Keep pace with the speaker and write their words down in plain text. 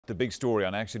The big story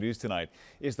on Action News tonight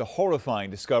is the horrifying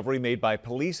discovery made by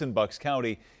police in Bucks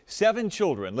County. 7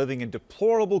 children living in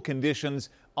deplorable conditions,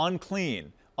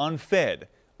 unclean, unfed,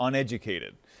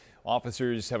 uneducated.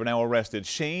 Officers have now arrested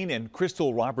Shane and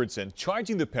Crystal Robertson,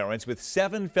 charging the parents with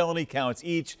 7 felony counts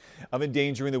each of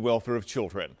endangering the welfare of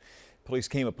children. Police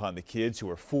came upon the kids, who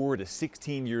were 4 to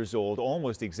 16 years old,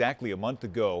 almost exactly a month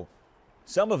ago.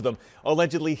 Some of them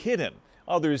allegedly hidden,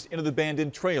 others in an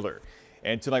abandoned trailer.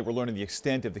 And tonight we're learning the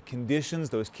extent of the conditions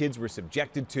those kids were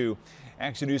subjected to.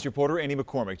 Action News reporter Annie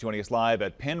McCormick joining us live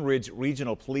at Penn Ridge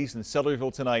Regional Police in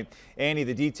Sellersville tonight. Annie,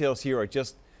 the details here are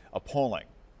just appalling.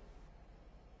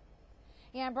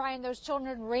 Yeah, Brian, those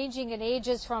children ranging in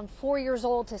ages from 4 years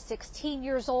old to 16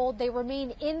 years old, they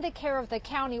remain in the care of the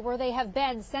county, where they have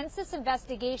been since this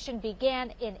investigation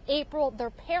began in April.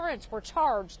 Their parents were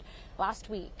charged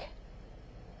last week.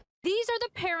 These are the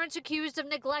parents accused of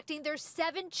neglecting their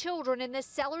 7 children in this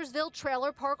Sellersville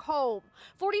trailer park home.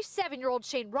 47-year-old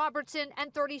Shane Robertson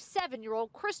and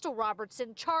 37-year-old Crystal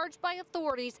Robertson charged by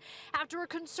authorities after a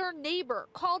concerned neighbor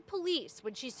called police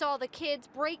when she saw the kids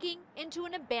breaking into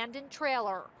an abandoned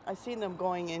trailer. I seen them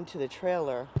going into the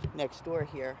trailer next door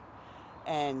here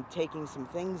and taking some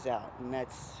things out, and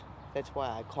that's why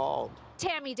I called.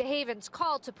 Tammy DeHaven's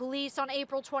call to police on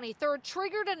April 23rd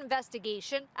triggered an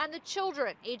investigation, and the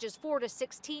children, ages 4 to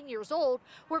 16 years old,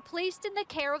 were placed in the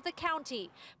care of the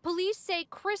county. Police say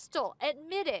Crystal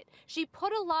admitted she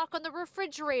put a lock on the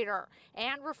refrigerator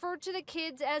and referred to the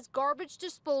kids as garbage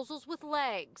disposals with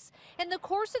legs. In the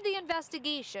course of the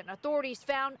investigation, authorities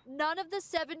found none of the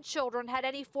 7 children had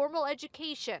any formal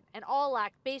education and all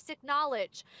lacked basic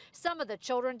knowledge. Some of the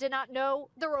children did not know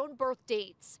their own birth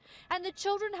dates, and the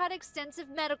children had extensive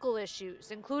medical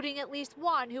issues, including at least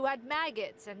one who had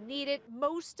maggots and needed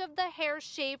most of the hair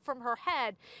shaved from her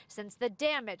head since the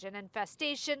damage and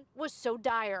infestation was so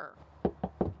dire.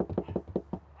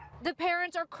 The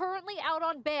parents are currently out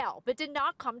on bail but did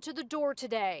not come to the door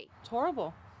today. It's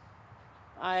horrible.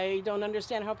 I don't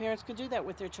understand how parents could do that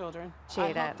with their children.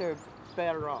 I hope they're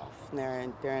better off. They're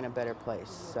in a better place,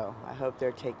 so I hope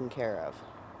they're taken care of.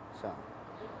 So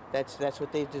that's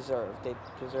what they deserve. They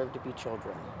deserve to be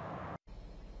children.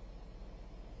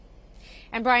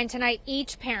 And Brian, tonight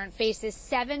each parent faces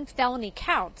 7 felony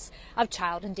counts of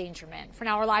child endangerment. For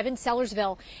now, we're live in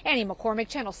Sellersville. Annie McCormick,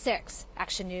 Channel 6,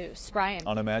 Action News. Brian.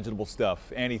 Unimaginable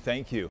stuff. Annie, thank you.